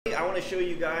I want to show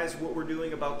you guys what we're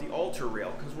doing about the altar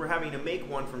rail because we're having to make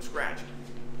one from scratch.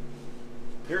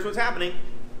 Here's what's happening.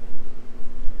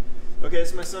 Okay, this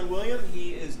is my son William.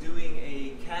 He is doing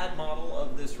a CAD model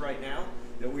of this right now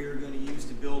that we are going to use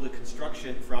to build a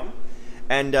construction from.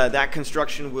 And that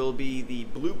construction will be the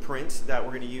blueprints that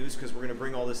we're going to use because we're going to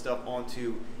bring all this stuff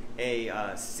onto a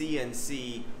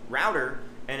CNC router,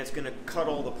 and it's going to cut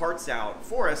all the parts out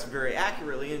for us very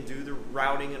accurately and do the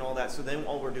routing and all that. So then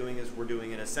all we're doing is we're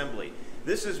doing an assembly.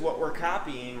 This is what we're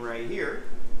copying right here.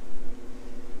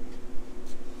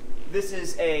 This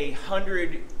is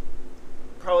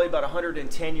probably about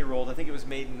 110-year-old. I think it was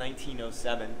made in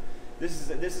 1907.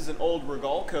 This is an old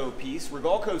Rigalco piece.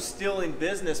 Rigalco's still in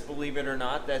business, believe it or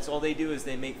not. That's all they do is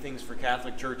they make things for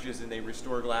Catholic churches and they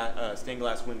restore stained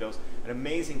glass windows. An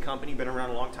amazing company, been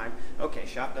around a long time. Okay,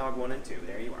 Shop Dog 1 and 2,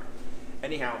 there you are.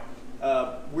 Anyhow,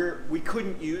 we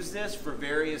couldn't use this for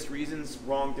various reasons,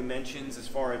 wrong dimensions as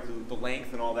far as the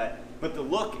length and all that, but the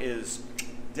look is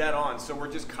dead on. So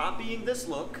we're just copying this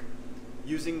look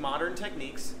using modern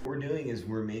techniques. What we're doing is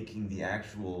we're making the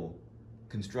actual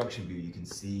construction view. You can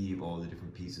see all the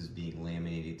different pieces being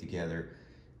laminated together.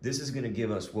 This is going to give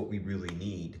us what we really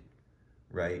need,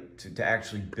 right, to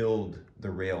actually build the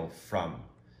rail from.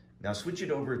 Now switch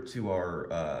it over to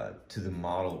our to the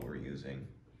model we're using.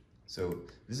 So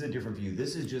this is a different view.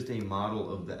 This is just a model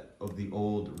of the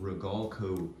old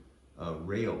Rigalco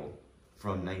rail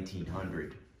from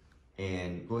 1900.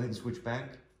 And go ahead and switch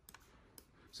back.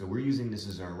 So we're using this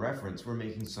as our reference. We're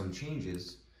making some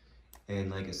changes. And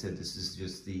like I said, this is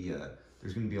just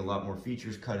there's going to be a lot more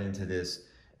features cut into this,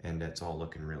 and that's all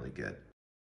looking really good.